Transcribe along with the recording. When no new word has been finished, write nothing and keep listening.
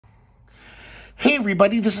Hey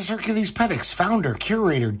everybody, this is herculespetix, founder,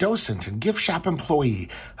 curator, docent, and gift shop employee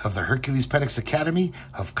of the herculespetix Academy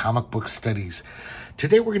of Comic Book Studies.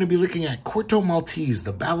 Today we're going to be looking at Corto Maltese,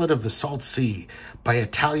 the Ballad of the Salt Sea by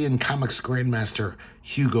Italian comics grandmaster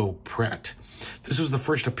Hugo Pratt. This was the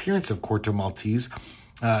first appearance of Corto Maltese.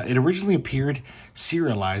 It originally appeared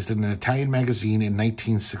serialized in an Italian magazine in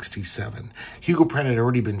 1967. Hugo Pratt had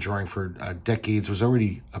already been drawing for decades, was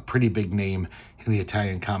already a pretty big name in the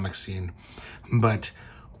Italian comic scene. But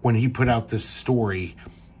when he put out this story,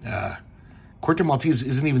 Corto Maltese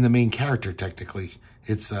isn't even the main character, technically.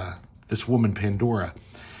 It's this woman, Pandora.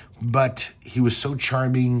 But he was so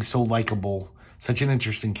charming, so likable, such an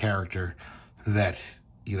interesting character that,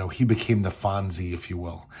 you know, he became the Fonzie, if you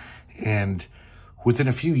will. And within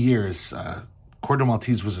a few years, Corto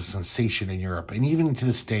Maltese was a sensation in Europe. And even to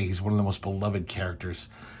this day, he's one of the most beloved characters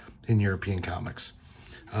in European comics.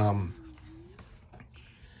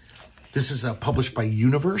 This is published by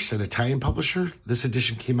Universe, an Italian publisher. This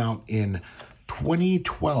edition came out in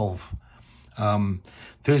 2012.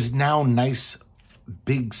 There's now nice,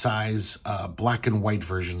 big size, black and white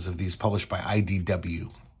versions of these published by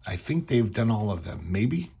IDW. I think they've done all of them,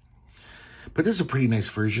 maybe. But this is a pretty nice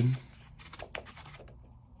version.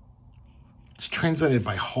 It's translated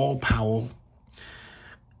by Hall Powell.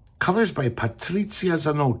 Colors by Patrizia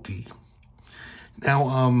Zanotti.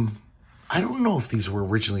 Now, I don't know if these were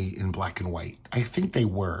originally in black and white. I think they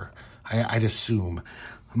were. I'd assume.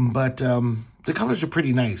 But the colors are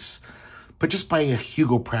pretty nice. But just by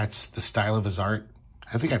Hugo Pratt's, the style of his art,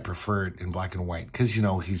 I think I prefer it in black and white. Because, you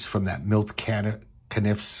know, he's from that Milt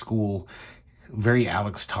Caniff school. Very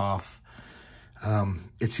Alex Toth.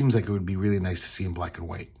 It seems like it would be really nice to see in black and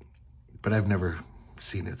white. But I've never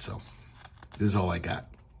seen it, so this is all I got.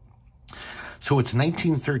 So it's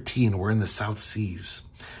 1913. We're in the South Seas.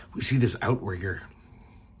 We see this outrigger,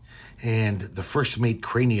 and the first mate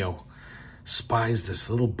Cranio spies this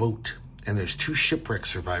little boat, and there's 2 shipwreck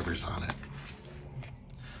survivors on it.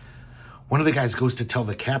 One of the guys goes to tell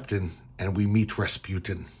the captain, and we meet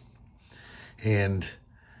Rasputin. And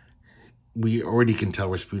we already can tell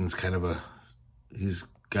Rasputin's kind of he's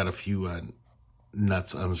got a few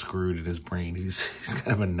nuts unscrewed in his brain. He's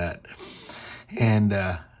kind of a nut. And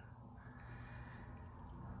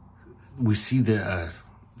we see the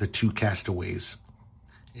 2 castaways.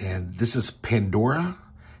 And this is Pandora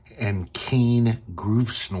and Kane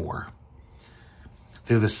Groovesnore.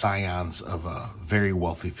 They're the scions of a very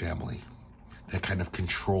wealthy family that kind of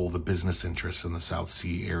control the business interests in the South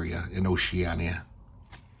Sea area in Oceania.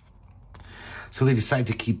 So they decide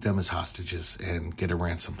to keep them as hostages and get a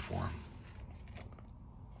ransom for them.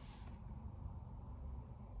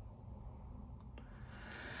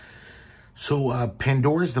 So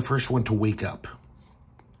Pandora's the first one to wake up.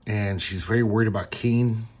 And she's very worried about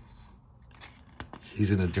Kane. He's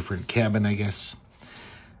in a different cabin, I guess.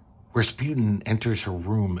 Rasputin enters her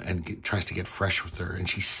room and tries to get fresh with her. And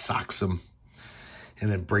she socks him.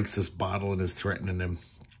 And then breaks this bottle and is threatening him.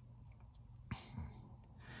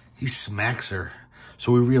 He smacks her.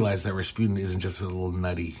 So we realize that Rasputin isn't just a little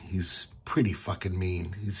nutty. He's pretty fucking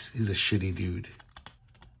mean. He's a shitty dude.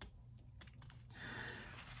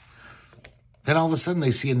 Then all of a sudden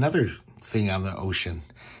they see another thing on the ocean.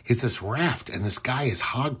 It's this raft, and this guy is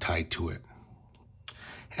hogtied to it.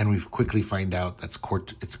 And we quickly find out it's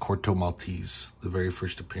Corto Maltese, the very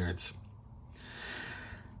first appearance.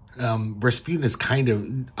 Rasputin is kind of,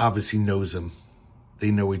 obviously knows him. They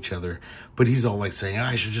know each other. But he's all like saying,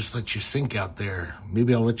 I should just let you sink out there.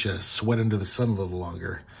 Maybe I'll let you sweat under the sun a little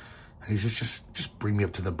longer. And he's just bring me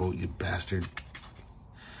up to the boat, you bastard.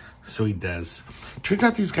 So he does. Turns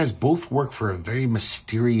out these guys both work for a very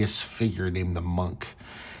mysterious figure named the Monk.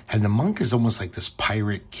 And the Monk is almost like this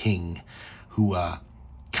pirate king who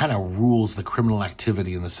kind of rules the criminal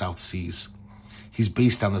activity in the South Seas. He's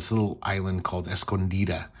based on this little island called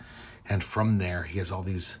Escondida. And from there, he has all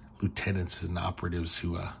these lieutenants and operatives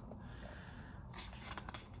who,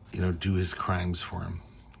 do his crimes for him.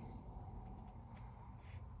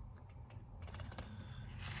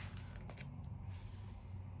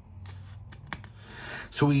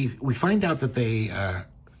 So we find out that they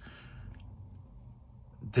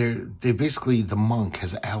basically, the Monk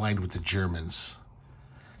has allied with the Germans.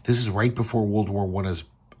 This is right before World War I has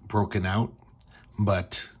broken out,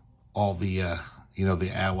 but all the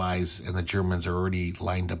the Allies and the Germans are already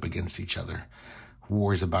lined up against each other.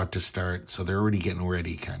 War's about to start, so they're already getting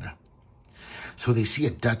ready, kind of. So they see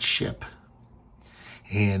a Dutch ship,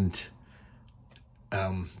 and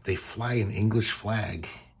they fly an English flag.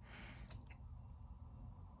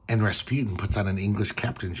 And Rasputin puts on an English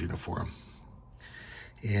captain's uniform.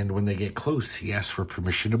 And when they get close, he asks for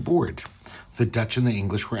permission to board. The Dutch and the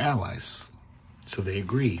English were allies, so they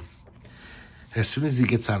agree. As soon as he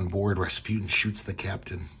gets on board, Rasputin shoots the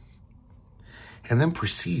captain and then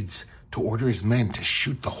proceeds to order his men to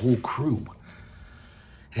shoot the whole crew.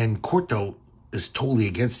 And Corto is totally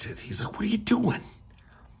against it. He's like, what are you doing?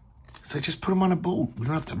 It's like, just put them on a boat. We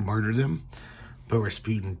don't have to murder them. But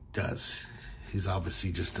Rasputin does. He's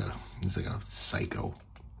obviously he's like a psycho.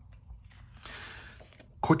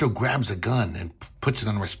 Corto grabs a gun and puts it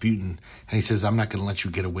on Rasputin, and he says, I'm not going to let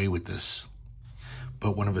you get away with this.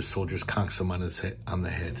 But one of his soldiers conks him on the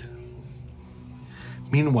head.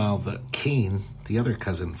 Meanwhile, the Cain, the other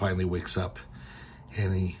cousin, finally wakes up,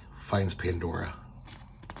 and he finds Pandora.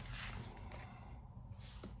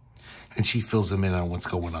 And she fills him in on what's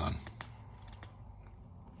going on.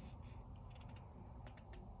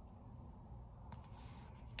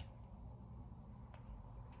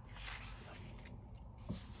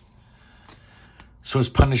 So as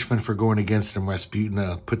punishment for going against him,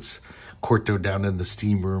 Rasputin puts Corto down in the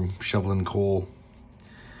steam room, shoveling coal.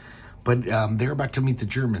 But they're about to meet the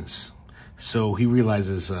Germans. So he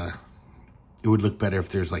realizes it would look better if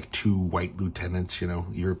there's like 2 white lieutenants,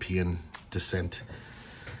 European descent,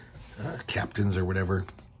 captains or whatever.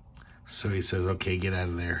 So he says, okay, get out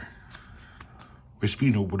of there.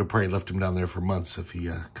 Rasputin would have probably left him down there for months if he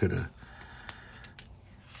could have.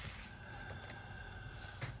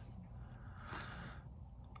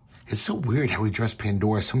 It's so weird how he dressed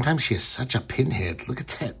Pandora. Sometimes she has such a pinhead. Look at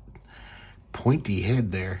that pointy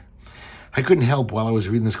head there. I couldn't help while I was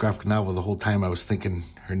reading this graphic novel the whole time I was thinking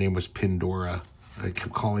her name was Pandora. I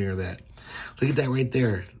kept calling her that. Look at that right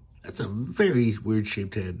there. That's a very weird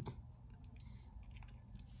shaped head.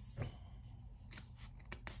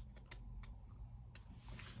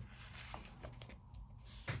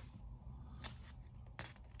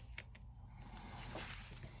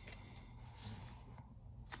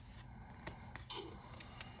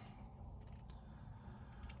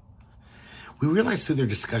 We realize through their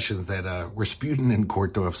discussions that Rasputin and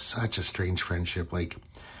Corto have such a strange friendship. Like,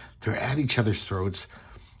 they're at each other's throats.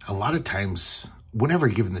 A lot of times, whenever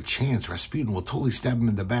given the chance, Rasputin will totally stab him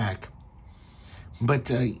in the back.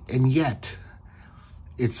 But, and yet,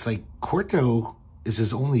 it's like Corto is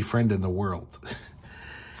his only friend in the world.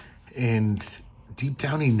 And deep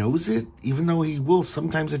down he knows it, even though he will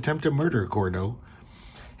sometimes attempt to murder Corto.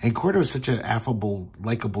 And Corto is such an affable,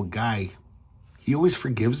 likable guy. He always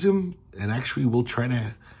forgives him and actually will try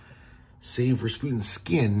to save Rasputin's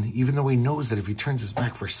skin, even though he knows that if he turns his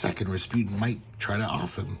back for a second, Rasputin might try to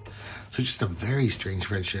off him. So it's just a very strange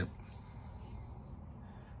friendship,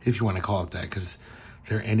 if you want to call it that, because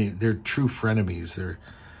they're true frenemies. They're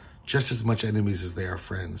just as much enemies as they are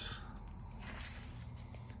friends.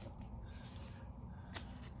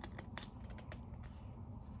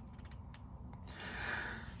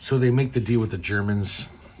 So they make the deal with the Germans.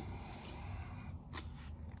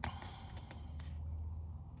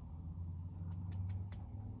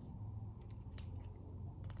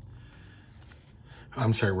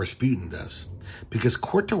 I'm sorry, Rasputin does. Because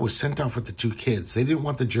Corto was sent off with the 2 kids. They didn't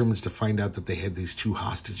want the Germans to find out that they had these 2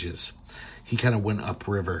 hostages. He kind of went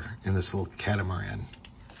upriver in this little catamaran,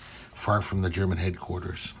 far from the German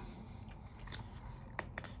headquarters.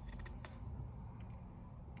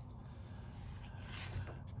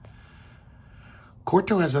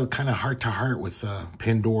 Corto has a kind of heart-to-heart with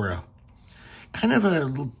Pandora. Kind of a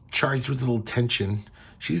little charged with a little tension.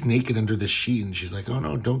 She's naked under the sheet, and she's like, oh,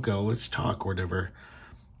 no, don't go. Let's talk, or whatever.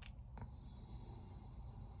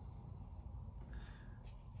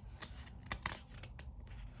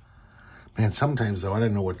 Man, sometimes, though, I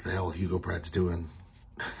don't know what the hell Hugo Pratt's doing.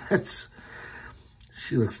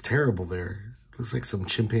 She looks terrible there. Looks like some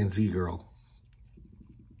chimpanzee girl.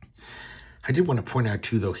 I did want to point out,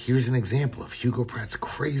 too, though, here's an example of Hugo Pratt's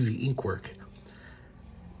crazy ink work.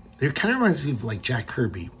 It kind of reminds me of, like, Jack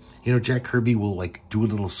Kirby. Jack Kirby will, like, do a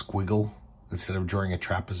little squiggle instead of drawing a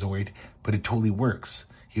trapezoid, but it totally works.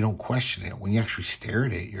 You don't question it. When you actually stare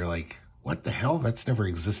at it, you're like, what the hell? That's never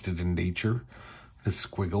existed in nature, this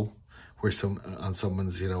squiggle, where on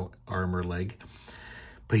someone's, arm or leg.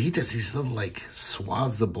 But he does these little, like,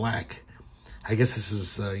 swaths of black. I guess this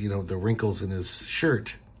is, the wrinkles in his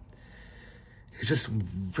shirt. It's just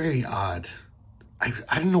very odd.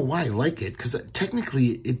 I don't know why I like it, because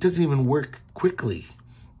technically it doesn't even work quickly.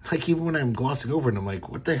 Like, even when I'm glossing over it, I'm like,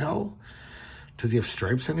 what the hell? Does he have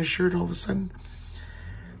stripes on his shirt all of a sudden?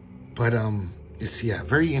 But, it's, yeah,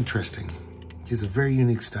 very interesting. He has a very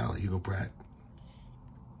unique style, Hugo Pratt.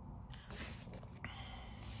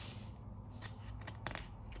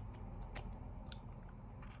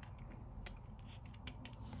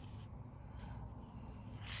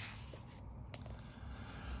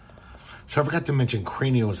 So I forgot to mention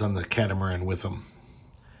Cranio's on the catamaran with him,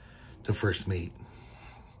 the first mate.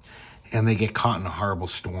 And they get caught in a horrible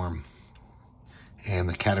storm. And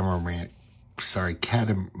the catamaran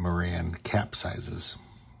capsizes.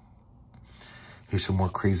 Here's some more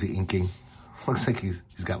crazy inking. Looks like he's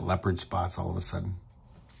got leopard spots all of a sudden.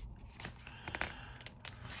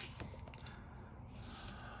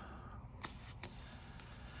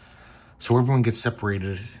 So everyone gets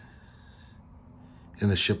separated in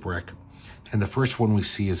the shipwreck. And the first one we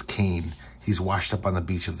see is Kane. He's washed up on the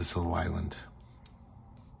beach of this little island.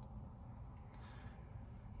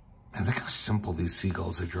 And look how simple these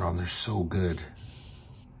seagulls are drawn. They're so good.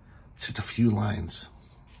 It's just a few lines.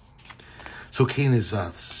 So Kane is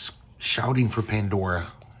shouting for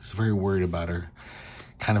Pandora. He's very worried about her.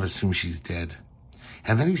 Kind of assumes she's dead.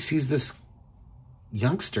 And then he sees this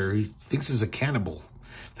youngster he thinks is a cannibal.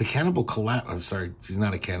 The cannibal I'm sorry, he's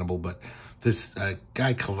not a cannibal, but this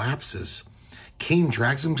guy collapses. Kane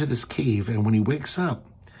drags him to this cave, and when he wakes up,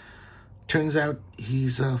 turns out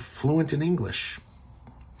he's fluent in English.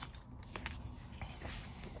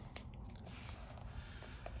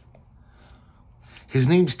 His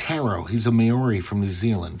name's Taro. He's a Maori from New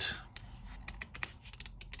Zealand.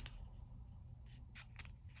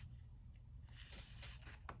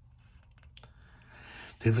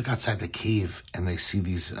 They look outside the cave and they see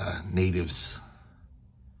these natives.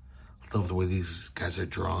 I love the way these guys are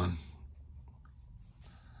drawn.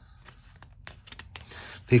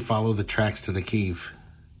 They follow the tracks to the cave.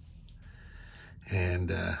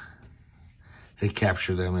 And they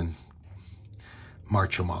capture them and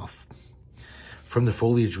march them off. From the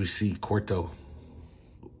foliage, we see Corto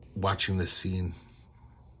watching this scene.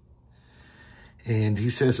 And he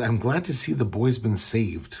says, "I'm glad to see the boy's been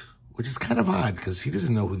saved," which is kind of odd because he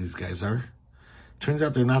doesn't know who these guys are. Turns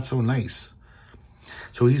out they're not so nice.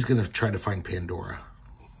 So he's going to try to find Pandora.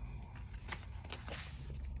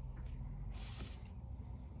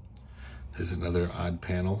 There's another odd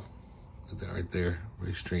panel right there.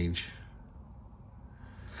 Very strange.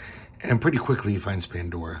 And pretty quickly he finds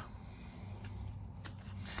Pandora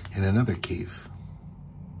in another cave.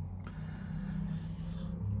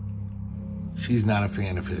 She's not a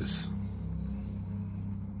fan of his.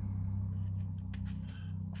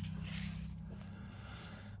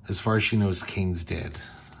 As far as she knows, Kane's dead.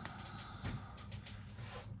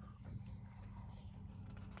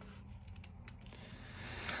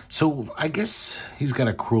 So I guess he's got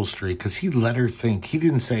a cruel streak because he let her think. He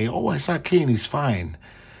didn't say, "Oh, I saw Kane, he's fine."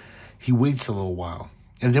 He waits a little while.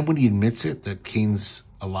 And then when he admits it, that Kane's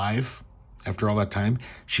alive, after all that time,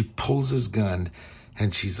 she pulls his gun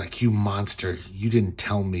and she's like, "You monster, you didn't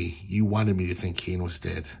tell me. You wanted me to think Kane was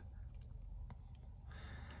dead."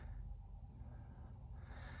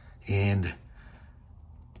 And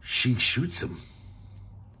she shoots him.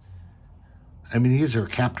 I mean, he's her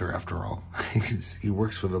captor after all. He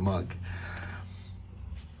works for the mug.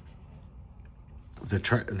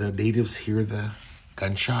 The natives hear the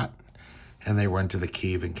gunshot and they run to the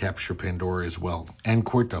cave and capture Pandora as well. And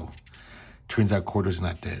Corto. Turns out Corto's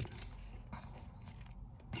not dead.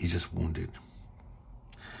 He's just wounded.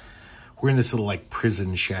 We're in this little like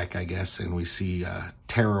prison shack, I guess, and we see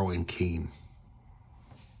Taro and Kane.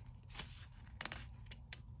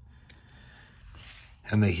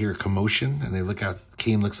 And they hear commotion, and they look out.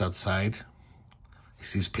 Kane looks outside. He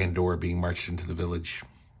sees Pandora being marched into the village.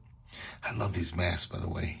 I love these masks, by the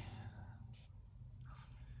way.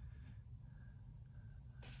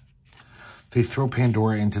 They throw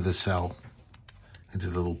Pandora into the cell, into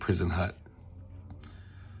the little prison hut.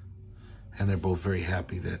 And they're both very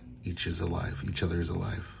happy that each other is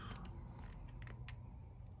alive.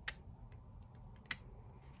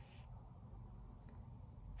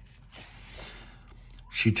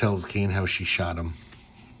 She tells Kane how she shot him.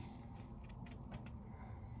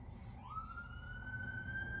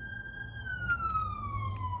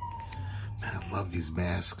 Man, I love these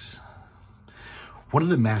masks. One of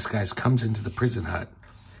the mask guys comes into the prison hut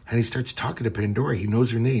and he starts talking to Pandora. He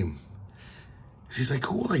knows her name. She's like,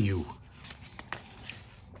 "Who are you?"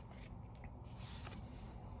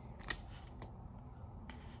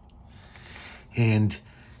 And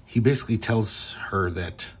he basically tells her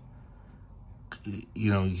that,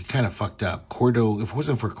 you know, you kind of fucked up. Corto, if it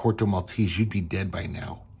wasn't for Corto Maltese, you'd be dead by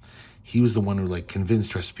now. He was the one who like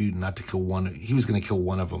convinced Rasputin not to kill one. He was going to kill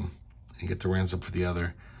one of them and get the ransom for the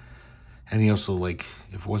other. And he also, like,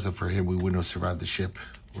 if it wasn't for him, we wouldn't have survived the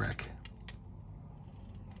shipwreck.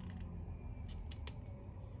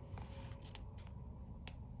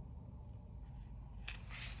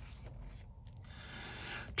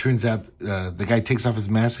 Turns out the guy takes off his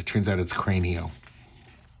mask. It turns out it's Cranio.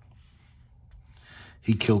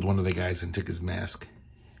 He killed one of the guys and took his mask.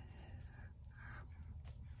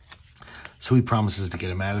 So he promises to get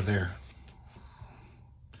him out of there.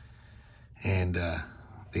 And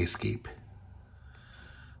they escape.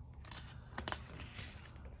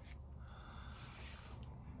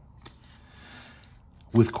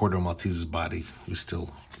 With Corto Maltese's body, who's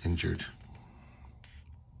still injured.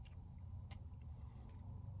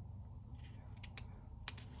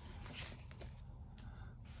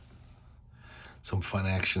 Some fun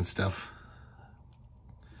action stuff.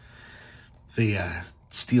 They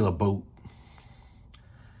steal a boat.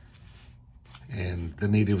 And the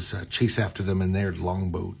natives chase after them in their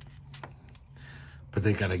longboat. But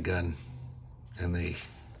they got a gun. And they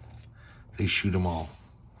shoot them all.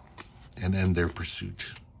 And end their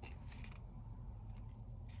pursuit.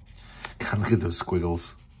 God, look at those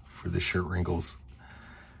squiggles for the shirt wrinkles.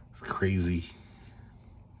 It's crazy.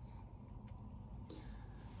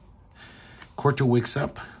 Corto wakes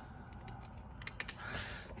up.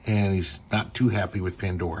 And he's not too happy with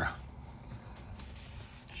Pandora.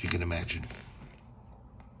 As you can imagine.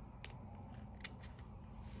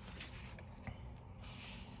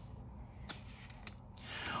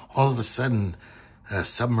 All of a sudden, a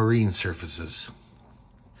submarine surfaces.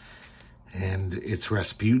 And it's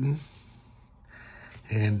Rasputin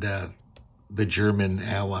and the German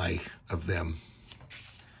ally of them,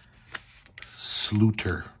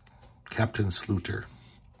 Sluter, Captain Sluter.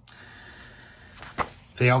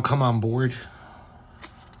 They all come on board.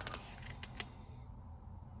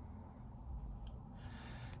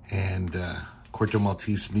 And Corto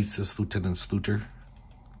Maltese meets this Lieutenant Sluter.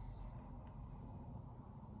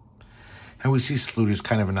 And we see Sluter's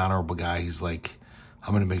kind of an honorable guy. He's like, I'm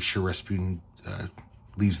going to make sure Rasputin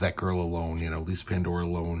leaves that girl alone, you know, leaves Pandora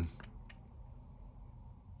alone.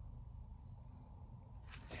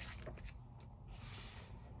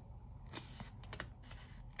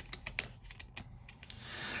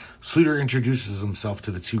 Sluter introduces himself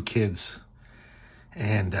to the two kids.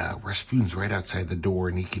 And Rasputin's right outside the door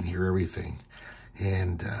and he can hear everything.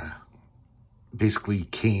 And basically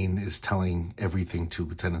Kane is telling everything to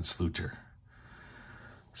Lieutenant Sluter.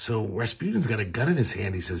 So Rasputin's got a gun in his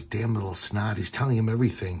hand. He says, damn little snot. He's telling him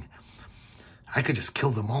everything. I could just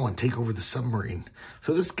kill them all and take over the submarine.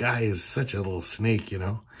 So this guy is such a little snake, you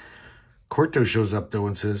know. Corto shows up, though,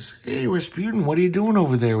 and says, hey, Rasputin, what are you doing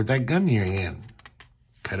over there with that gun in your hand?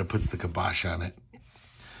 Kind of puts the kibosh on it.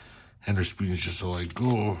 And Rasputin's just like,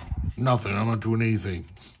 oh, nothing. I'm not doing anything.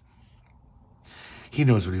 He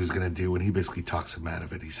knows what he was going to do, and he basically talks him out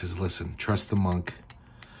of it. He says, listen, trust the monk.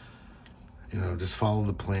 You know, just follow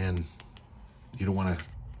the plan. You don't want to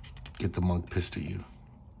get the monk pissed at you.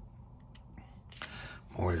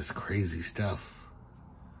 More of this crazy stuff.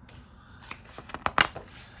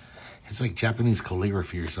 It's like Japanese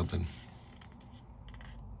calligraphy or something.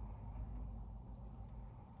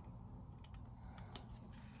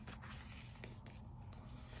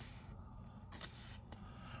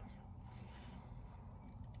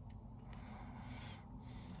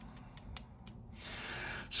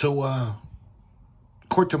 So,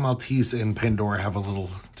 Corto Maltese and Pandora have a little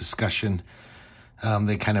discussion.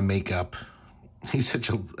 They kind of make up. He's such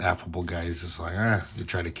an affable guy. He's just like, you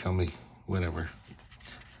try to kill me, whatever.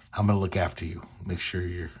 I'm gonna look after you. Make sure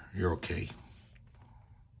you're okay.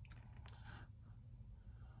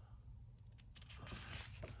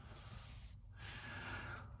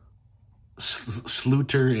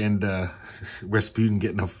 Sluter and Rasputin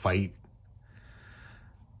get in a fight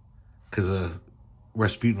because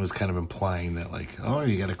Rasputin was kind of implying that, like, oh,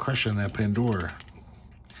 you got a crush on that Pandora.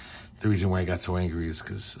 The reason why I got so angry is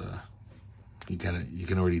because you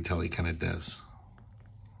can already tell he kind of does.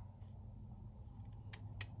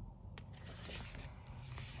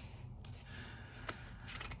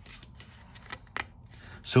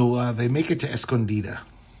 So they make it to Escondida,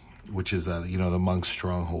 which is the monk's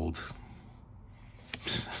stronghold.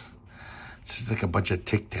 It's just like a bunch of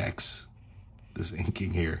Tic Tacs. This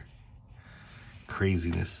inking here.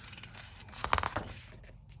 Craziness.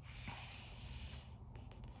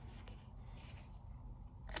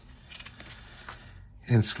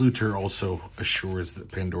 And Sluter also assures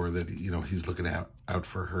that Pandora that, he's looking out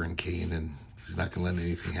for her and Kane, and he's not going to let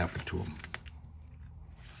anything happen to him.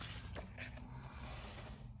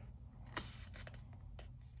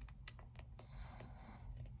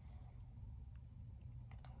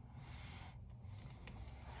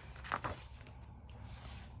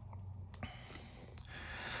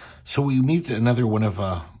 So we meet another one of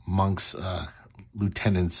Monk's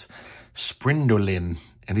lieutenants, Sprindolin,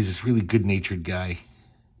 and he's this really good-natured guy.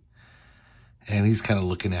 And he's kind of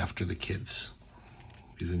looking after the kids.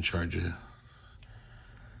 He's in charge of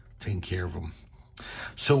taking care of them.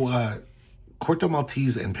 So, Corto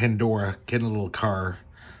Maltese and Pandora get in a little car.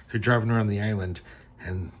 They're driving around the island,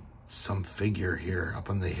 and some figure here up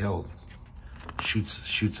on the hill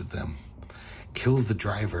shoots at them, kills the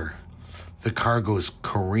driver. The car goes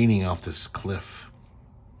careening off this cliff.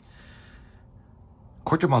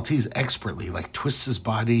 Corto Maltese expertly twists his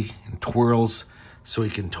body and twirls so he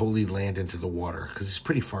can totally land into the water because he's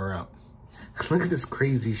pretty far up. Look at this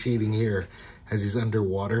crazy shading here as he's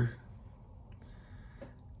underwater.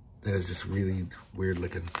 That is just really weird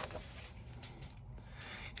looking.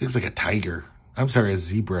 He looks like a tiger. I'm sorry, a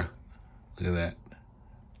zebra. Look at that.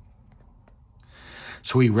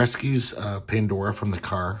 So he rescues Pandora from the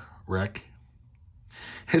car wreck.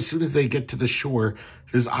 As soon as they get to the shore,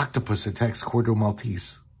 this octopus attacks Corto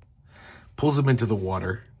Maltese. Pulls him into the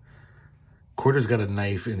water. Corto's got a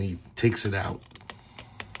knife and he takes it out.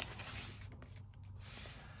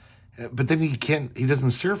 But then he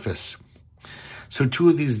doesn't surface. So two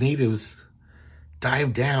of these natives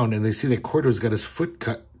dive down and they see that Corto's got his foot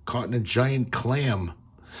caught in a giant clam.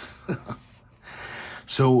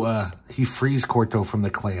 So he frees Corto from the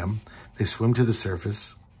clam. They swim to the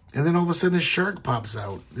surface. And then all of a sudden a shark pops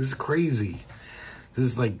out. This is crazy. This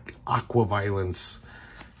is like aqua violence.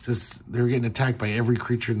 They're getting attacked by every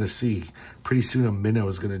creature in the sea. Pretty soon a minnow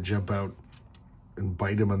is going to jump out and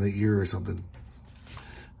bite him on the ear or something.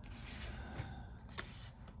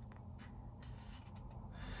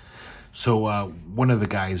 So one of the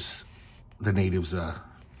guys, the natives,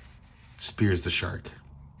 spears the shark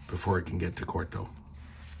before it can get to Corto.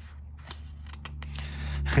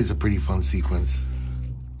 It's a pretty fun sequence.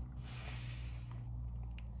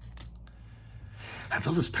 I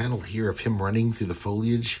love this panel here of him running through the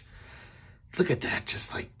foliage. Look at that,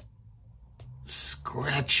 just like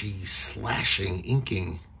scratchy, slashing,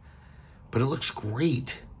 inking. But it looks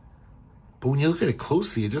great. But when you look at it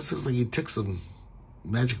closely, it just looks like he took some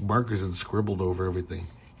magic markers and scribbled over everything.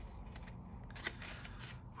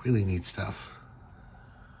 Really neat stuff.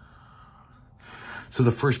 So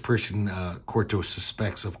the first person Corto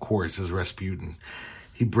suspects, of course, is Rasputin.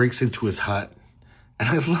 He breaks into his hut. And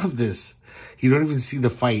I love this. You don't even see the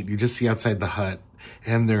fight. You just see outside the hut.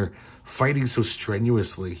 And they're fighting so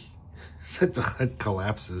strenuously that the hut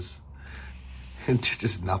collapses into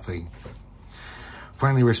just nothing.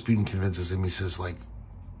 Finally, Rasputin convinces him. He says,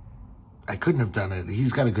 I couldn't have done it.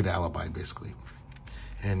 He's got a good alibi, basically.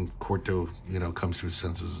 And Corto, comes to his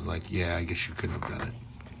senses. Is like, yeah, I guess you couldn't have done it.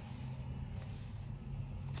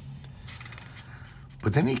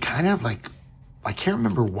 But then he kind of I can't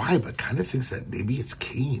remember why, but kind of thinks that maybe it's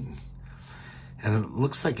Cain. And it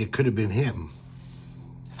looks like it could have been him.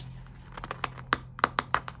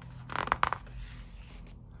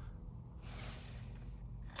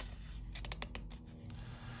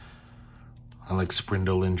 I like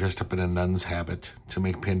Sprindolin dressed up in a nun's habit to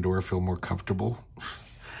make Pandora feel more comfortable.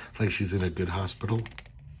 Like she's in a good hospital.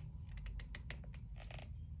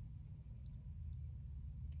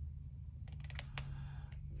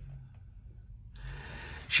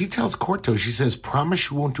 She tells Corto, she says, promise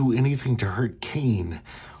you won't do anything to hurt Cain.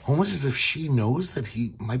 Almost as if she knows that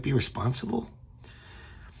he might be responsible.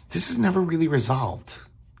 This is never really resolved.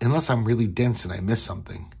 Unless I'm really dense and I miss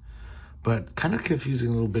something. But kind of confusing,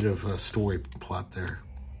 a little bit of a story plot there.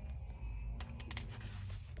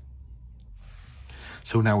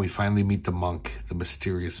 So now we finally meet the monk, the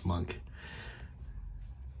mysterious monk.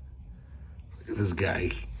 Look at this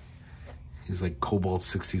guy. He's like Cobalt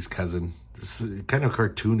 60's cousin. It's kind of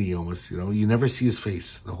cartoony almost, You never see his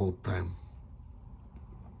face the whole time.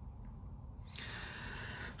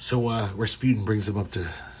 So Rasputin brings him up to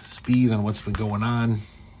speed on what's been going on.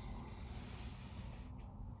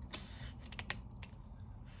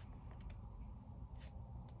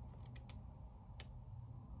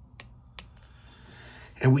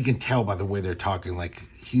 And we can tell by the way they're talking,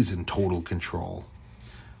 he's in total control.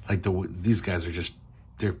 These guys are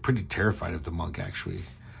they're pretty terrified of the monk, actually.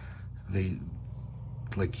 They,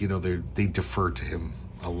 they defer to him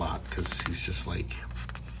a lot because he's just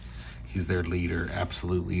he's their leader,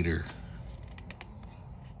 absolute leader.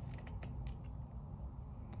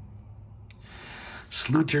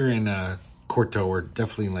 Sluter and Corto are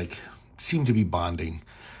definitely seem to be bonding.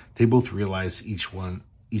 They both realize each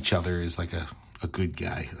other is a good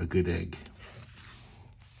guy, a good egg.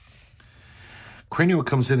 Cranio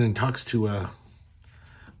comes in and talks to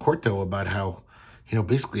Corto about how,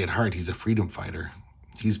 basically at heart, he's a freedom fighter.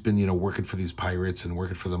 He's been, working for these pirates and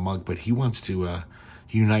working for the monk, but he wants to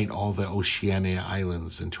unite all the Oceania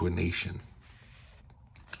islands into a nation.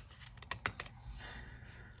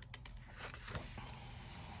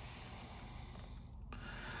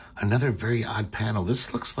 Another very odd panel.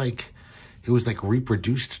 This looks like It was like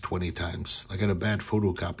reproduced 20 times, like on a bad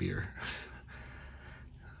photocopier.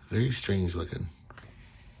 Very strange looking.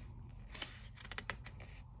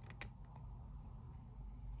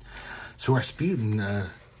 So Rasputin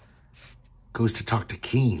goes to talk to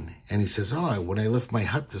Cain, and he says, oh, when I left my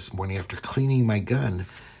hut this morning after cleaning my gun,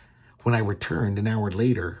 when I returned an hour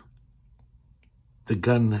later, the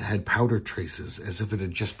gun had powder traces as if it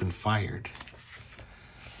had just been fired.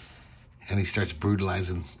 And he starts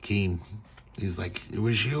brutalizing Cain. He's like, it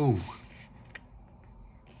was you.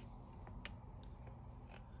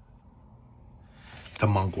 The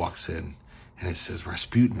monk walks in, and it says,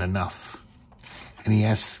 Rasputin, enough. And he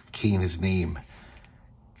asks Cain his name.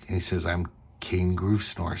 And he says, I'm Cain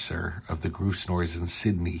Groovesnore, sir, of the Groovesnores in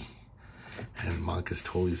Sydney. And the monk is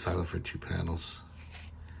totally silent for 2 panels.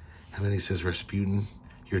 And then he says, Rasputin,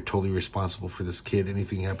 you're totally responsible for this kid.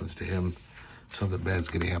 Anything happens to him, something bad's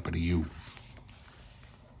going to happen to you.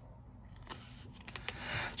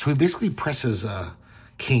 So he basically presses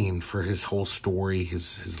Cain for his whole story,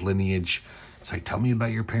 his lineage. It's like, tell me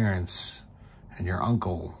about your parents and your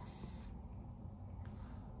uncle.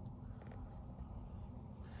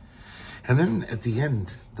 And then at the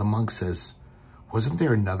end, the monk says, wasn't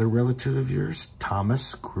there another relative of yours,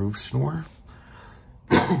 Thomas Groovesnore?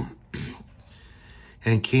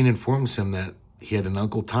 And Cain informs him that he had an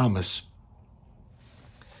Uncle Thomas.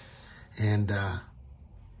 And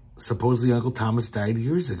supposedly Uncle Thomas died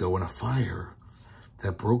years ago in a fire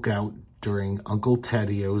that broke out during Uncle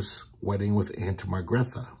Taddeo's wedding with Aunt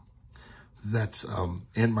Margretha. That's,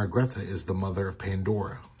 Aunt Margretha is the mother of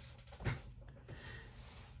Pandora.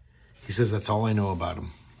 He says, that's all I know about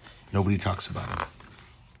him. Nobody talks about him.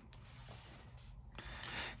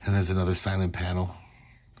 And there's another silent panel.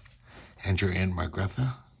 And your Aunt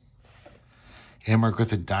Margretha. Aunt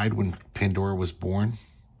Margretha died when Pandora was born.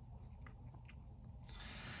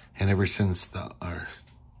 And ever since, her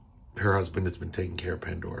husband has been taking care of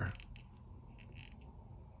Pandora.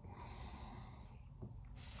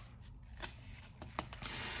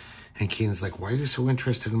 And Cain's like, why are you so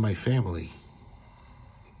interested in my family?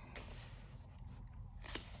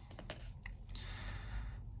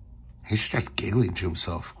 He starts giggling to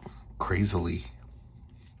himself crazily.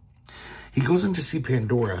 He goes in to see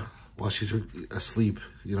Pandora while she's asleep.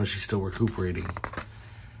 You know, she's still recuperating.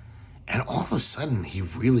 And all of a sudden, he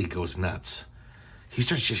really goes nuts. He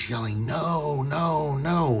starts just yelling, no, no,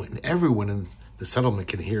 no. And everyone in the settlement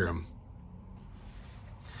can hear him.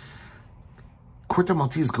 Corto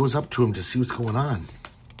Maltese goes up to him to see what's going on.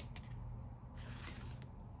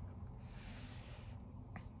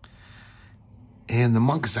 And the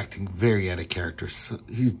monk is acting very out of character. So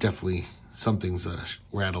he's definitely, something's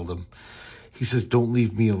rattled him. He says, don't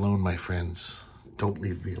leave me alone, my friends. Don't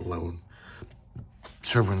leave me alone.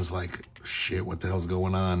 So everyone's like, shit, what the hell's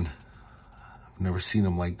going on? I've never seen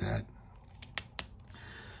him like that.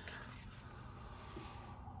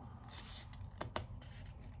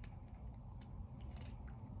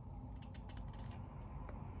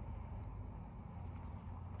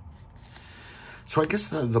 So I guess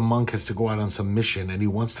the monk has to go out on some mission, and he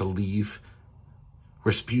wants to leave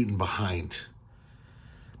Rasputin behind.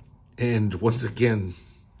 And once again,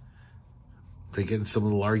 they get in some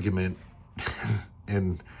little argument,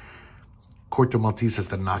 and Corto Maltese has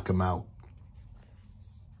to knock him out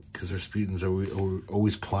because Rasputin's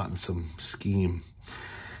always plotting some scheme.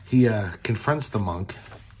 He confronts the monk,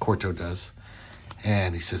 Corto does,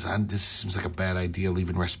 and he says, this seems like a bad idea,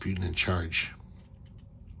 leaving Rasputin in charge.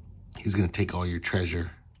 He's going to take all your treasure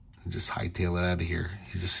and just hightail it out of here.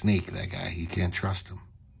 He's a snake, that guy. You can't trust him.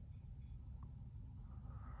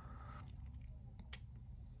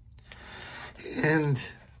 And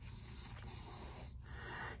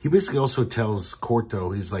he basically also tells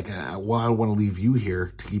Corto, he's like, well, I don't want to leave you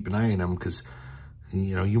here to keep an eye on him because,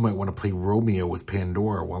 you know, you might want to play Romeo with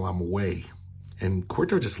Pandora while I'm away. And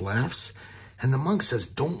Corto just laughs. And the monk says,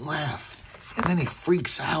 don't laugh. And then he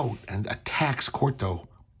freaks out and attacks Corto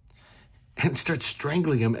and starts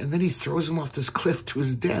strangling him, and then he throws him off this cliff to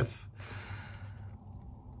his death.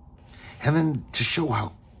 And then to show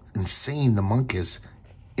how insane the monk is,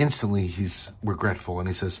 instantly he's regretful, and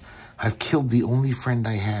he says, I've killed the only friend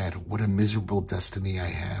I had. What a miserable destiny I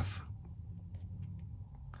have.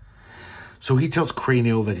 So he tells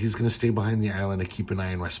Cranial that he's going to stay behind the island and keep an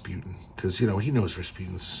eye on Rasputin, because, you know, he knows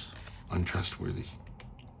Rasputin's untrustworthy.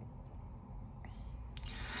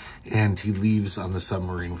 And he leaves on the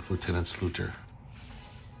submarine with Lieutenant Sluter.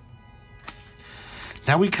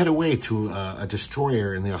 Now we cut away to a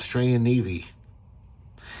destroyer in the Australian Navy.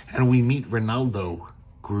 And we meet Ronaldo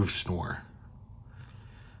Groovesnore.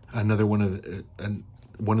 Another one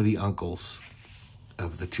of the uncles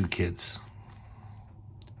of the 2 kids.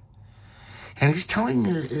 And he's telling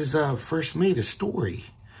his first mate a story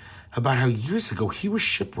about how years ago he was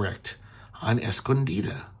shipwrecked on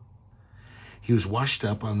Escondida. He was washed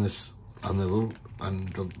up on this little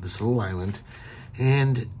island,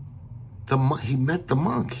 and he met the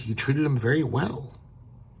monk. He treated him very well.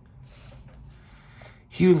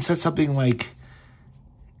 He even said something like,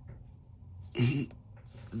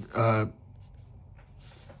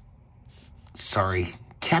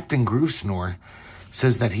 Captain Groovesnore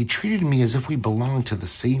says that he treated me as if we belonged to the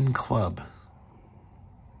same club.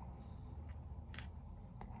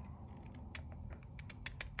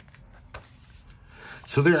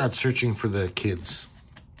 So they're out searching for the kids.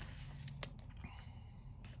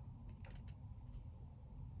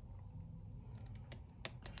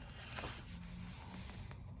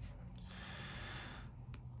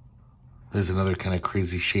 There's another kind of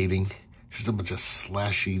crazy shading. Just a bunch of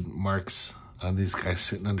slashy marks on these guys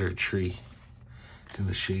sitting under a tree in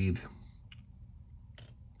the shade.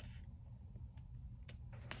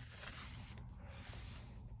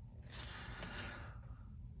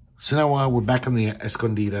 So now we're back on the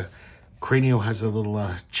Escondida. Cranio has a little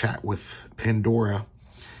chat with Pandora.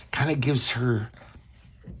 Kind of gives her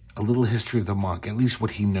a little history of the monk, at least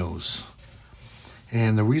what he knows.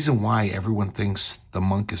 And the reason why everyone thinks the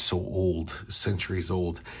monk is so old, centuries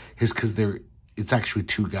old, is because it's actually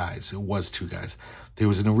two guys. It was two guys. There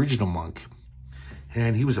was an original monk,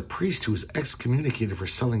 and he was a priest who was excommunicated for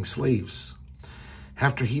selling slaves.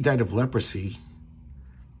 After he died of leprosy,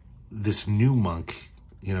 this new monk,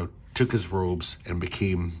 took his robes and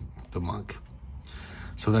became the monk.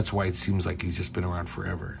 So that's why it seems like he's just been around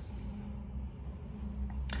forever.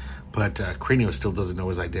 But Cranio still doesn't know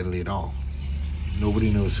his identity at all. Nobody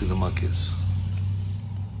knows who the monk is.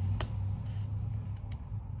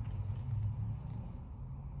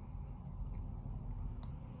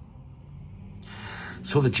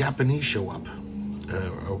 So the Japanese show up,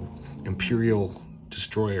 Imperial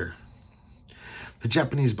destroyer. The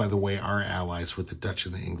Japanese, by the way, are allies with the Dutch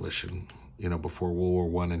and the English, and before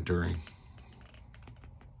World War I and during.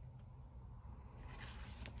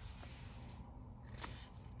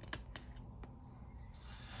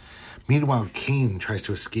 Meanwhile, Kane tries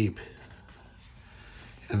to escape,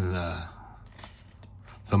 and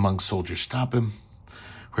the monk soldiers stop him.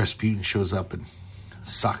 Rasputin shows up and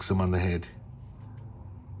socks him on the head.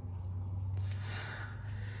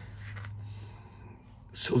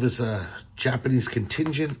 So this Japanese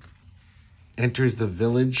contingent enters the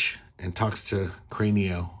village and talks to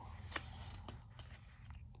Cranio.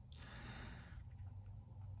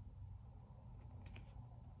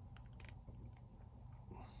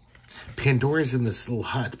 Pandora's in this little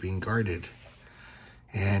hut being guarded,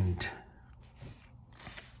 and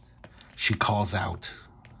she calls out.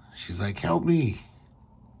 She's like, "Help me."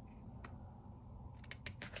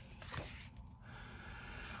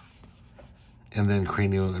 And then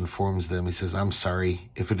Cranio informs them. He says, "I'm sorry.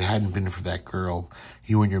 If it hadn't been for that girl,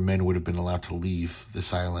 you and your men would have been allowed to leave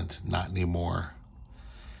this island. Not anymore."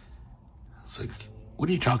 It's like, what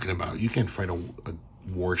are you talking about? You can't fight a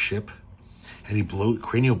warship. And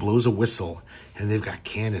Cranio blows a whistle, and they've got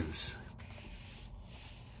cannons.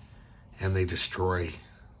 And they destroy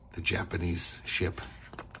the Japanese ship.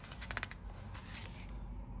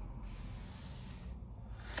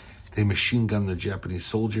 They machine gun the Japanese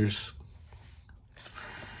soldiers.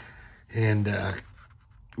 And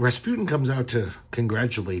Rasputin comes out to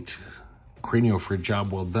congratulate Cranio for a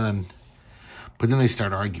job well done. But then they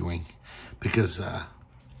start arguing because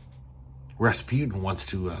Rasputin wants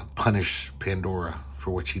to punish Pandora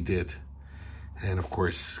for what she did. And of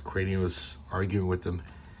course, Cranio is arguing with them.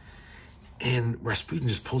 And Rasputin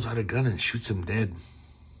just pulls out a gun and shoots him dead.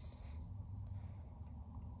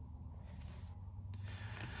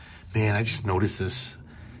 Man, I just noticed this.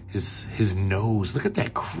 His nose. Look at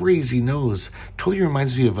that crazy nose. Totally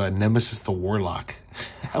reminds me of Nemesis the Warlock.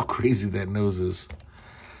 How crazy that nose is.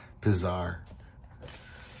 Bizarre.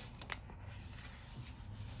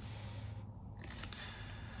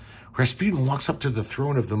 Rasputin walks up to the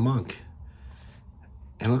throne of the monk.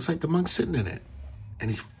 And it looks like the monk's sitting in it.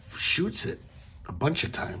 And he shoots it a bunch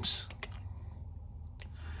of times.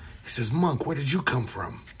 He says, "Monk, where did you come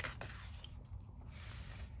from?"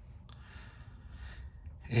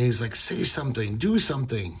 And he's like, "Say something, do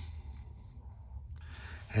something."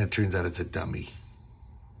 And it turns out it's a dummy.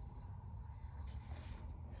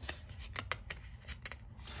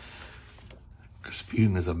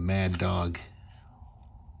 Rasputin is a mad dog.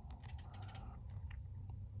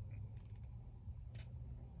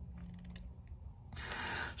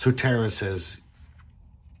 So Tara says,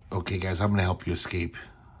 "Okay, guys, I'm going to help you escape.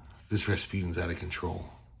 This Rasputin's out of control."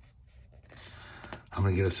 I'm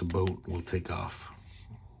going to get us a boat. We'll take off.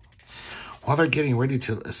 While they're getting ready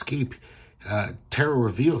to escape, Tara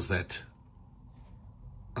reveals that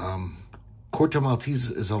Corto Maltese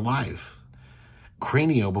is alive.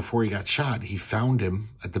 Cranio, before he got shot, he found him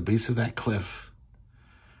at the base of that cliff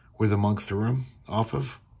where the monk threw him off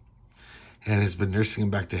of, and has been nursing him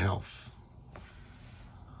back to health.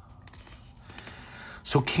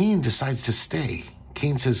 So Kane decides to stay.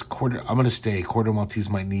 Kane says, I'm going to stay. Corto Maltese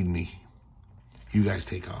might need me. You guys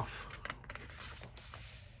take off.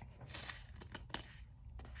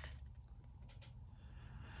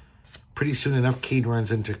 Pretty soon enough, Kane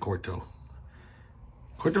runs into Corto.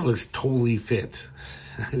 Corto looks totally fit.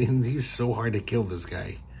 I mean, he's so hard to kill, this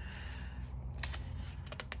guy.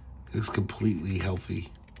 He looks completely healthy.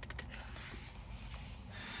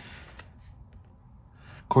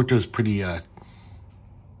 Corto's pretty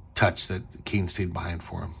touched that Kane stayed behind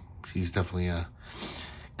for him. He's definitely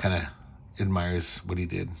kind of admires what he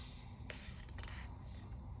did.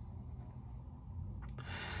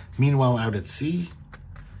 Meanwhile, out at sea,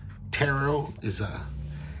 Taro is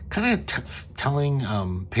kind of telling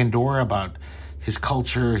Pandora about his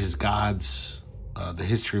culture, his gods, the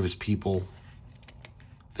history of his people,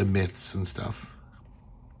 the myths and stuff.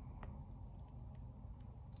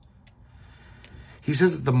 He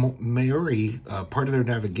says that the Maori, part of their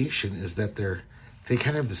navigation is that they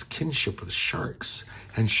kind of have this kinship with sharks,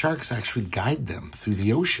 and sharks actually guide them through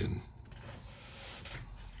the ocean.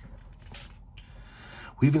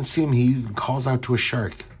 We even see him, he even calls out to a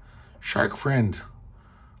shark, "Shark friend,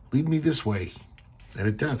 lead me this way." And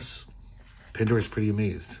it does. Pandora's pretty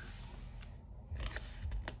amazed.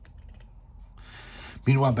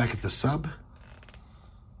 Meanwhile, back at the sub,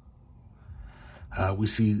 we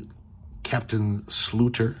see Captain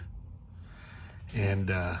Sluter, and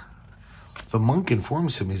the monk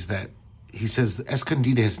informs him he says,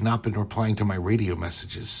 Escondida has not been replying to my radio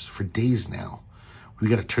messages for days now. We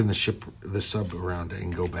got to turn the sub around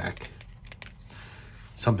and go back.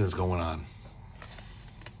 Something's going on.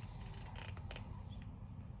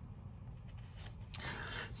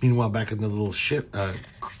 Meanwhile, back in the little ship,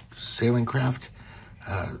 sailing craft,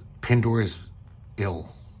 Pandora's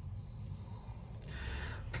ill.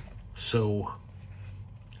 So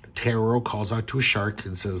Taro calls out to a shark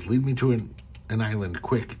and says, "Lead me to an island,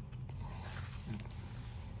 quick."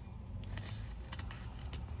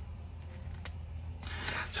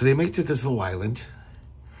 So they make it to this little island,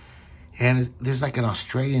 and there's like an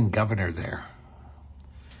Australian governor there.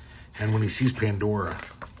 And when he sees Pandora,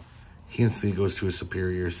 he instantly goes to his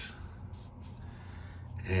superiors,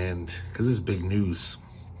 and because this is big news.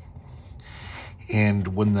 And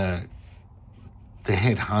when the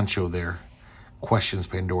head honcho there questions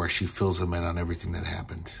Pandora, she fills him in on everything that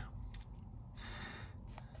happened.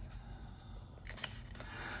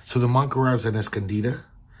 So the monk arrives at Escondida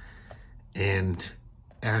and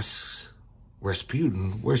asks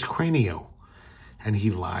Rasputin, "Where's Cranio?" And he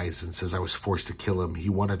lies and says, "I was forced to kill him. He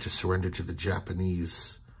wanted to surrender to the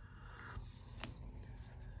Japanese."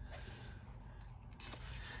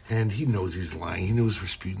 And he knows he's lying. He knows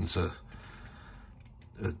Rasputin's a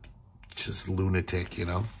just lunatic, you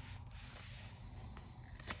know.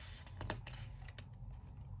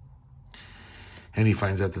 And he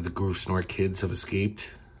finds out that the Groove Snort kids have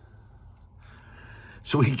escaped.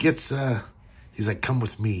 So he gets, he's like, "Come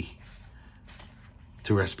with me,"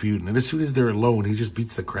 to Rasputin. And as soon as they're alone, he just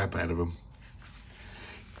beats the crap out of him.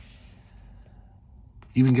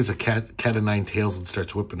 Even gets a cat of nine tails and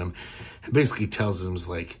starts whipping him. And basically tells him,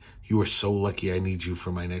 like, "You are so lucky I need you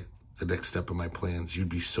for the next step of my plans. You'd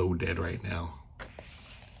be so dead right now."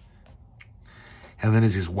 And then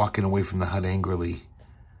as he's walking away from the hut angrily,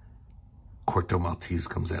 Corto Maltese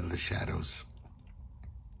comes out of the shadows.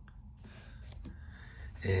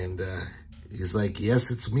 And he's like,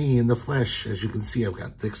 "Yes, it's me in the flesh. As you can see, I've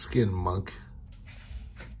got thick skin, monk."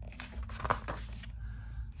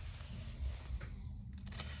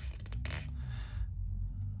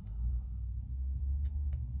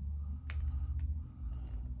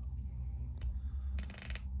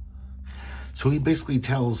 So he basically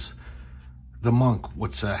tells the monk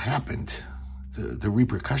what's happened, the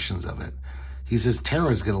repercussions of it. He says,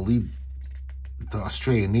 "Tara's going to lead the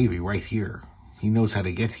Australian Navy right here. He knows how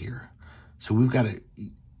to get here. So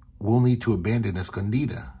we'll need to abandon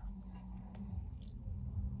Escondida."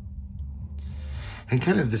 And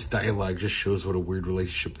kind of this dialogue just shows what a weird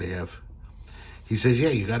relationship they have. He says, "Yeah,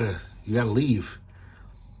 you gotta leave."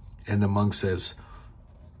 And the monk says,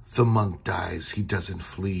 "The monk dies. He doesn't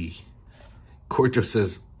flee." Corto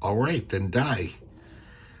says, "All right, then die."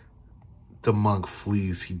 The monk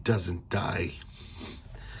flees. He doesn't die.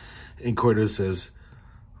 And Corto says,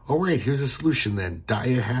 All right, here's a solution then. Die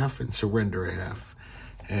a half and surrender a half.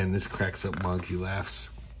 And this cracks up Monk. He laughs.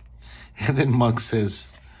 And then Monk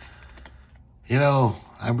says, you know,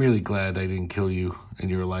 I'm really glad I didn't kill you and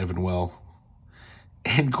you're alive and well.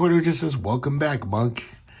 And Corto just says, welcome back, Monk.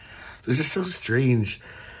 So it's just so strange.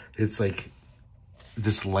 It's like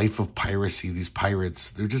this life of piracy, these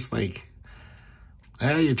pirates, they're just like,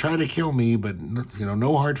 you try to kill me, but, you know,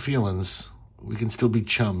 no hard feelings. We can still be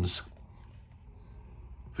chums.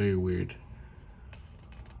 Very weird.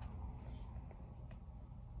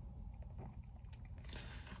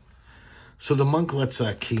 So the monk lets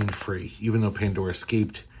Kane free, even though Pandora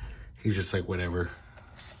escaped. He's just like, whatever.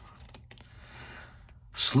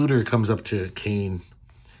 Sluter comes up to Kane,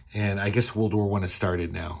 and I guess World War I has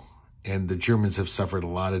started now. And the Germans have suffered a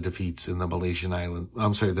lot of defeats in the Malaysian island.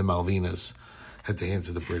 I'm sorry, the Malvinas, at the hands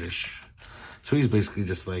of the British. So he's basically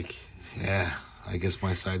just like, yeah, I guess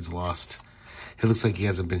my side's lost. It looks like he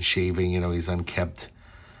hasn't been shaving, you know, he's unkempt,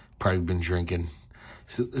 probably been drinking.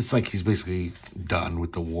 So it's like he's basically done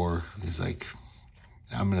with the war. He's like,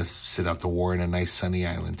 I'm going to sit out the war in a nice sunny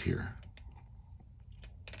island here.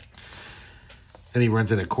 Then he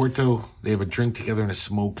runs into Corto. They have a drink together and a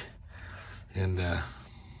smoke. And, yeah,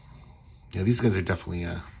 these guys are definitely,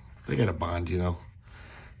 they got a bond, you know.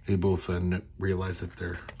 They both realize that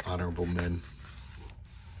they're honorable men.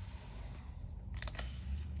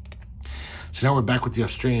 So now we're back with the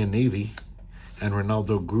Australian Navy and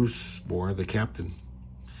Ronaldo Gruesmore, the captain.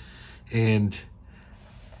 And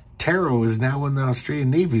Taro is now in the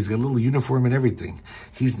Australian Navy. He's got a little uniform and everything.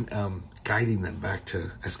 He's guiding them back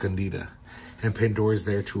to Escondida. And Pandora's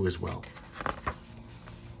there too as well.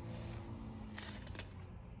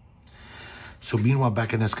 So meanwhile,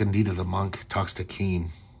 back in Escondida, the monk talks to Kane.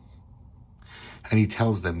 And he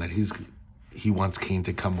tells them that he wants Kane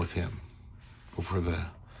to come with him before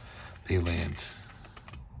they land.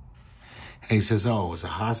 And he says, oh, as a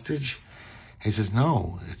hostage? And he says,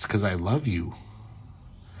 no, it's because I love you.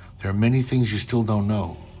 There are many things you still don't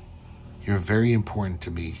know. You're very important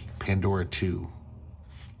to me, Pandora too.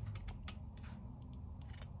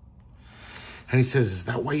 And he says, is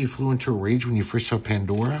that why you flew into a rage when you first saw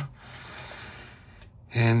Pandora?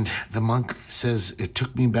 And the monk says, it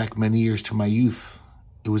took me back many years to my youth.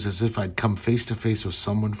 It was as if I'd come face to face with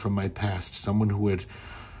someone from my past, someone who had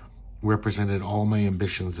represented all my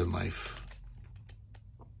ambitions in life.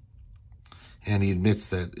 And he admits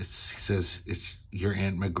that he says, it's your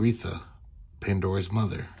Aunt Magritha, Pandora's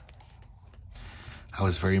mother. I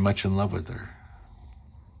was very much in love with her.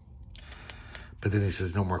 But then he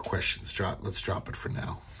says, no more questions. Let's drop it for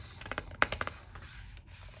now.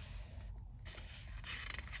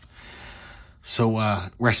 So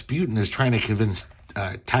Rasputin is trying to convince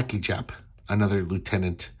Takijap, another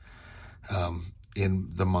lieutenant in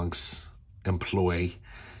the monk's employ.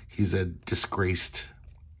 He's a disgraced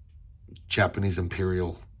Japanese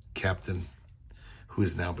imperial captain who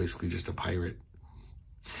is now basically just a pirate.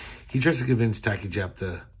 He tries to convince Takijap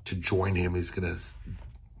to join him. He's going to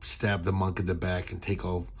stab the monk in the back and take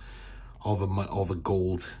all the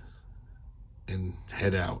gold and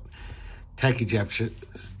head out. Takijap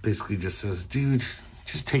basically just says, dude,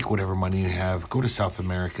 just take whatever money you have. Go to South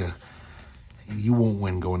America. You won't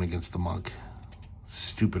win going against the monk.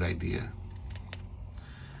 Stupid idea.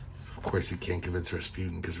 Of course, he can't convince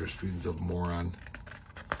Rasputin because Rasputin's a moron.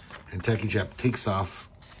 And Takijap takes off.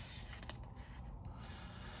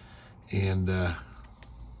 And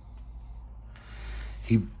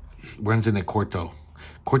he runs into Corto.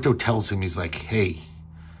 Corto tells him, he's like, hey,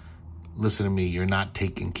 listen to me, you're not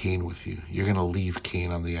taking Kane with you. You're going to leave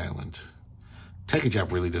Kane on the island.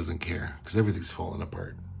 Takijap really doesn't care because everything's falling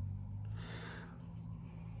apart.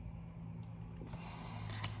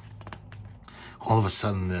 All of a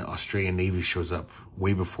sudden, the Australian Navy shows up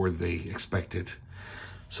way before they expected.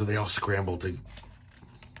 So they all scramble to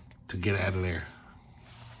get out of there.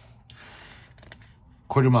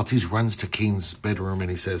 Corto Maltese runs to Kane's bedroom and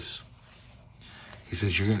he says,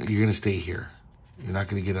 you're gonna stay here. You're not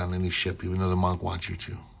gonna get on any ship, even though the monk wants you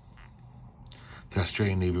to. The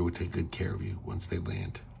Australian Navy would take good care of you once they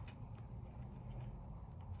land.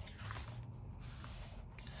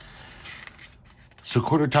 So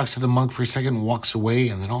Corto talks to the monk for a second, walks away,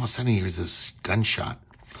 and then all of a sudden he hears this gunshot.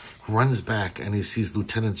 Runs back and he sees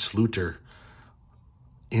Lieutenant Sluter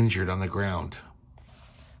injured on the ground.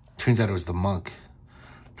 Turns out it was the monk.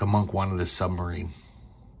 The monk wanted a submarine.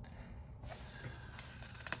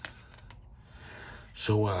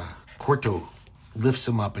 So Corto lifts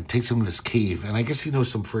him up and takes him to this cave. And I guess he knows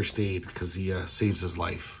some first aid because he saves his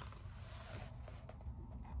life.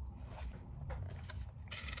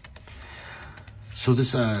 So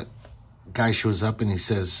this guy shows up and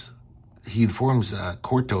he informs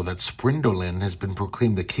Corto that Sprindolin has been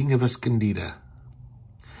proclaimed the king of Escondida.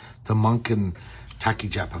 The monk and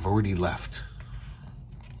Takijap have already left.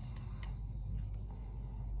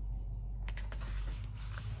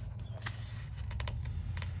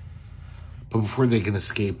 But before they can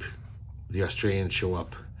escape, the Australians show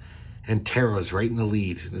up. And Taro's right in the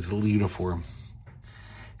lead in his little uniform.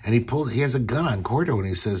 And he has a gun on Corto and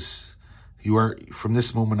he says, from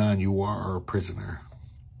this moment on, you are our prisoner.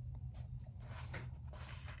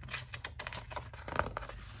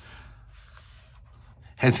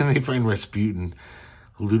 And then they find Rasputin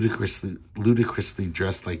ludicrously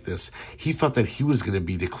dressed like this. He thought that he was going to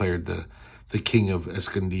be declared the king of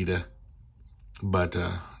Escondida, but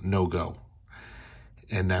no go.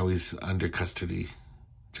 And now he's under custody,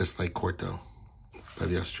 just like Corto, by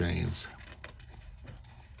the Australians.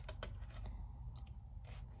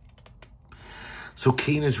 So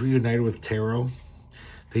Kane is reunited with Taro.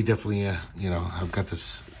 They definitely, have got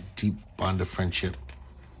this deep bond of friendship.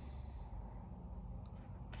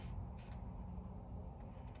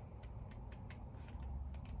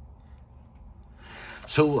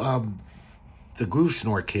 So the Groove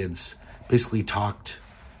Snore kids basically talked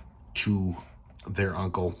to their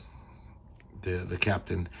uncle, the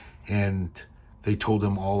captain, and they told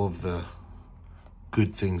him all of the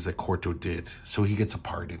good things that Corto did. So he gets a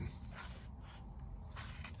pardon.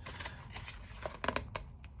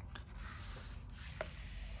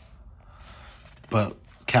 But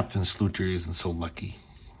Captain Sluter isn't so lucky.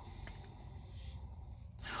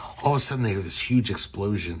 All of a sudden they hear this huge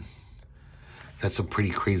explosion. That's some pretty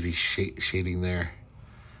crazy shading there.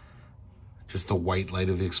 Just the white light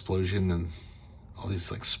of the explosion and all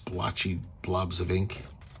these like splotchy blobs of ink.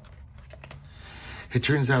 It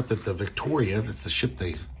turns out that the Victoria, that's the ship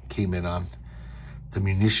they came in on, the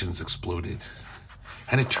munitions exploded.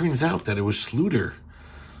 And it turns out that it was Sluter.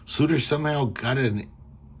 Sluter somehow got an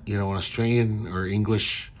Australian or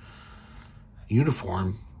English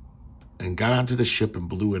uniform and got onto the ship and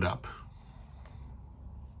blew it up.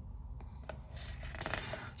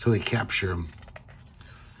 So they capture him.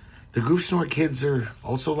 The Groove Snore kids are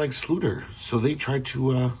also like Sluter, so they try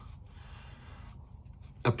to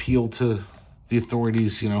appeal to the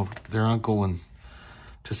authorities, their uncle, and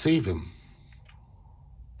to save him.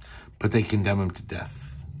 But they condemn him to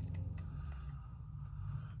death.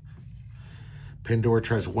 Pandora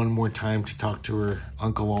tries one more time to talk to her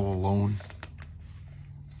uncle all alone.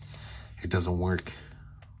 It doesn't work.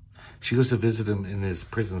 She goes to visit him in his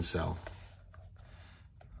prison cell.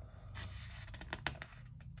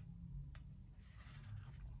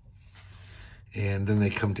 And then they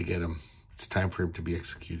come to get him. It's time for him to be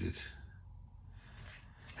executed.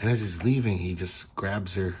 And as he's leaving, he just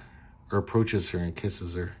grabs her or approaches her and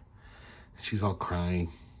kisses her. She's all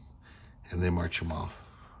crying. And they march him off.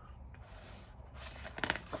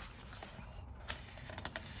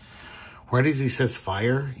 Right as he says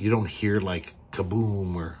fire, you don't hear like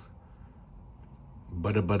kaboom or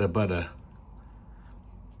butta butta butta.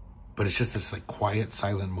 But it's just this like quiet,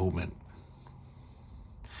 silent moment.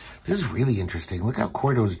 This is really interesting. Look how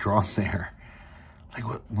Corto's drawn there. Like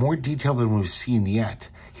more detail than we've seen yet.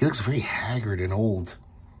 He looks very haggard and old.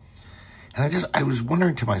 And I was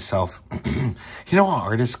wondering to myself, how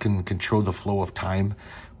artists can control the flow of time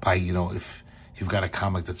by, if you've got a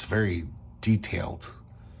comic that's very detailed,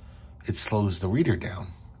 it slows the reader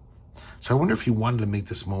down. So I wonder if he wanted to make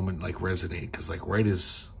this moment like resonate, because like right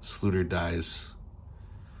as Sluter dies,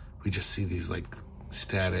 we just see these like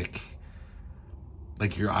static,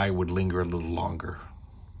 like your eye would linger a little longer.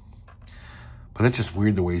 But that's just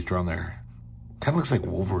weird the way he's drawn there. Kind of looks like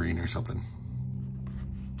Wolverine or something.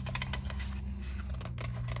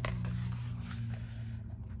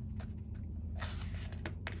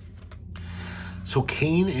 So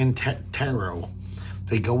Kane and Taro,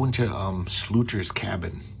 they go into Sluter's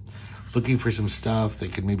cabin, looking for some stuff they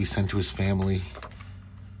could maybe send to his family.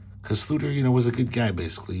 Because Sluter, was a good guy,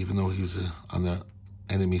 basically, even though he was on the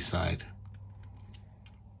enemy side.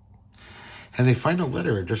 And they find a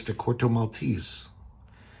letter addressed to Corto Maltese.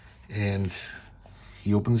 And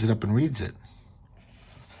he opens it up and reads it.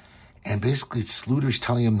 And basically, Sluter's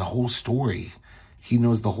telling him the whole story. He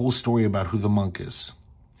knows the whole story about who the monk is.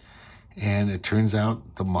 And it turns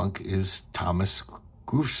out the monk is Thomas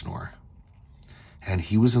Groove Snore. And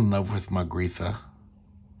he was in love with Magritha.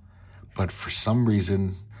 But for some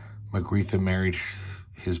reason, Magritha married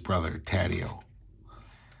his brother, Taddeo.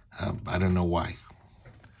 I don't know why.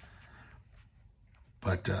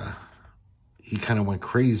 But he kind of went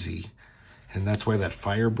crazy. And that's why that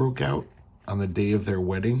fire broke out on the day of their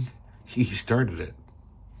wedding. He started it.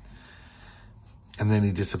 And then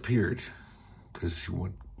he disappeared. because he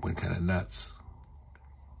went kind of nuts.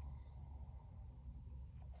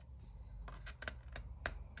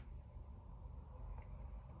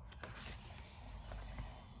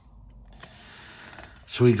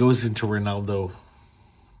 So he goes into Ronaldo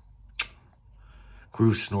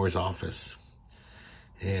Groove-Snore's office,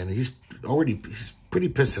 and he's pretty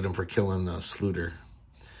pissed at him for killing Sluter,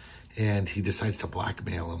 and he decides to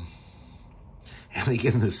blackmail him. And they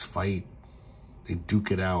get in this fight. They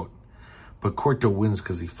duke it out, but Corto wins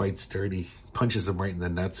because he fights dirty, punches him right in the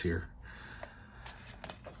nuts here.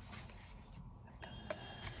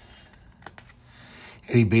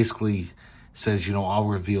 And he basically says, you know, I'll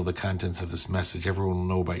reveal the contents of this message. Everyone will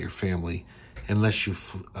know about your family unless you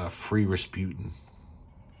free Rasputin.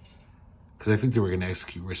 Because I think they were going to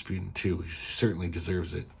execute Rasputin too. He certainly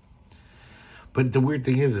deserves it. But the weird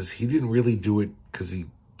thing is he didn't really do it because he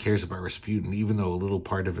cares about Rasputin, even though a little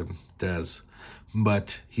part of him does.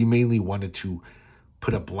 But he mainly wanted to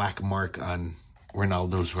put a black mark on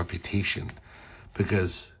Ronaldo's reputation,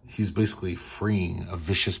 because he's basically freeing a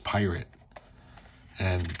vicious pirate.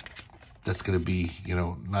 And that's going to be, you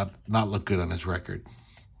know, not look good on his record.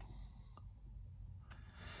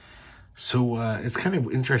 So it's kind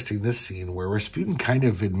of interesting, this scene where Rasputin kind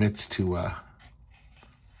of admits to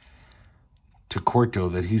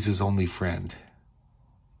Corto that he's his only friend.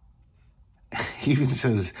 He even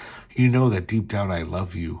says, you know that deep down I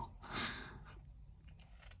love you.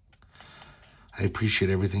 I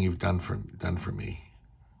appreciate everything you've done for me.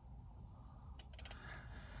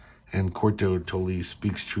 And Corto totally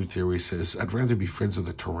speaks truth here, where he says, I'd rather be friends with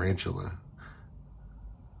a tarantula.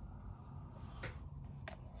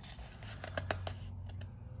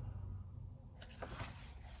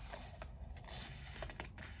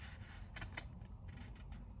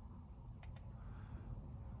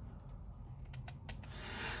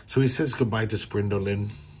 So he says goodbye to Sprindolin,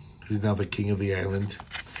 who's now the king of the island.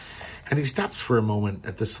 And he stops for a moment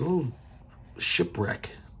at this little shipwreck.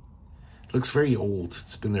 It looks very old.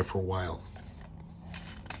 It's been there for a while.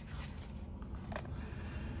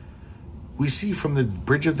 We see from the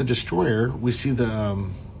bridge of the destroyer, we see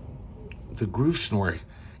the Groove-Snore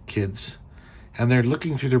kids, and they're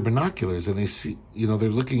looking through their binoculars, and they see, you know, they're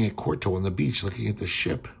looking at Corto on the beach, looking at the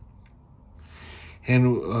ship.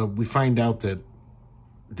 And we find out that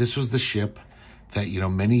this was the ship that, you know,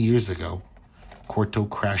 many years ago, Corto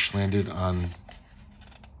crash landed on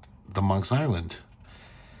the Monk's Island.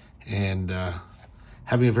 And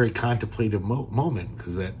having a very contemplative moment,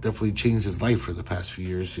 because that definitely changed his life for the past few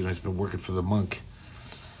years. You know, he's been working for the monk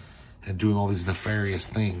and doing all these nefarious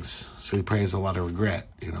things. So he probably has a lot of regret,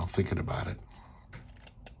 you know, thinking about it.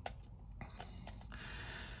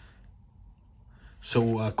 So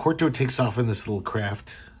Corto takes off in this little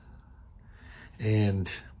craft,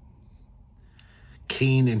 and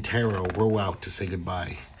Kane and Taro row out to say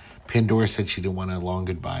goodbye. Pandora said she didn't want a long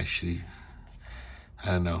goodbye. I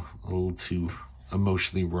don't know, a little too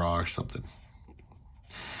emotionally raw or something.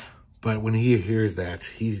 But when he hears that,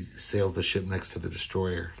 he sails the ship next to the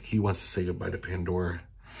destroyer. He wants to say goodbye to Pandora.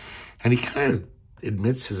 And he kind of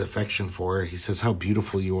admits his affection for her. He says, how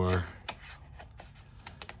beautiful you are.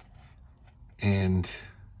 And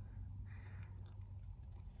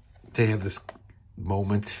they have this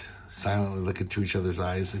moment, silently look into each other's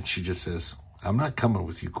eyes, and she just says, I'm not coming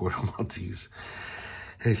with you, Corto Maltese.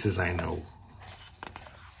 And he says, I know.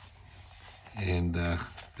 And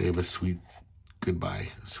they have a sweet goodbye,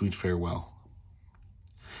 a sweet farewell.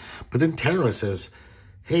 But then Tara says,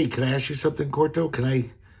 hey, can I ask you something, Corto? Can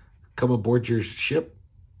I come aboard your ship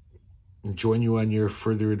and join you on your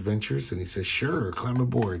further adventures? And he says, sure, climb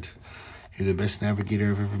aboard. You're the best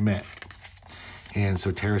navigator I've ever met. And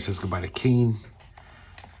so Tara says goodbye to Kane.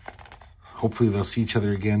 Hopefully they'll see each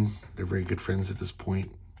other again. They're very good friends at this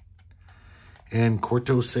point. And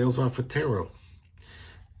Corto sails off with Taro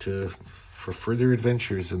for further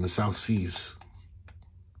adventures in the South Seas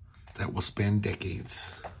that will span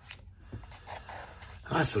decades.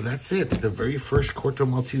 So that's it. The very first Corto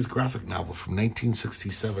Maltese graphic novel from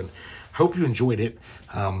 1967. Hope you enjoyed it.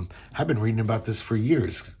 I've been reading about this for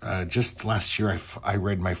years. Just last year, I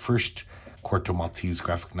read my first Corto Maltese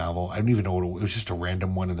graphic novel. I don't even know what it was. Just a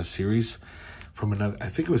random one in the series from another. I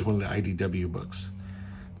think it was one of the IDW books.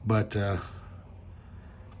 But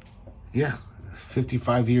yeah,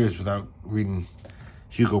 55 years without reading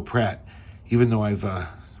Hugo Pratt, even though I've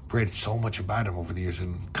read so much about him over the years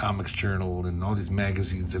in Comics Journal and all these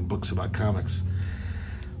magazines and books about comics.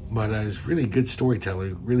 But he's really good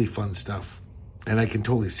storyteller, really fun stuff. And I can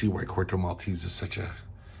totally see why Corto Maltese is such a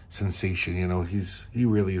sensation. You know, he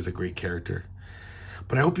really is a great character.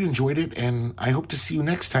 But I hope you enjoyed it, and I hope to see you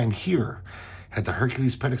next time here at the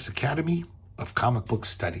Herculespetix Academy of comic book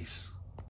studies.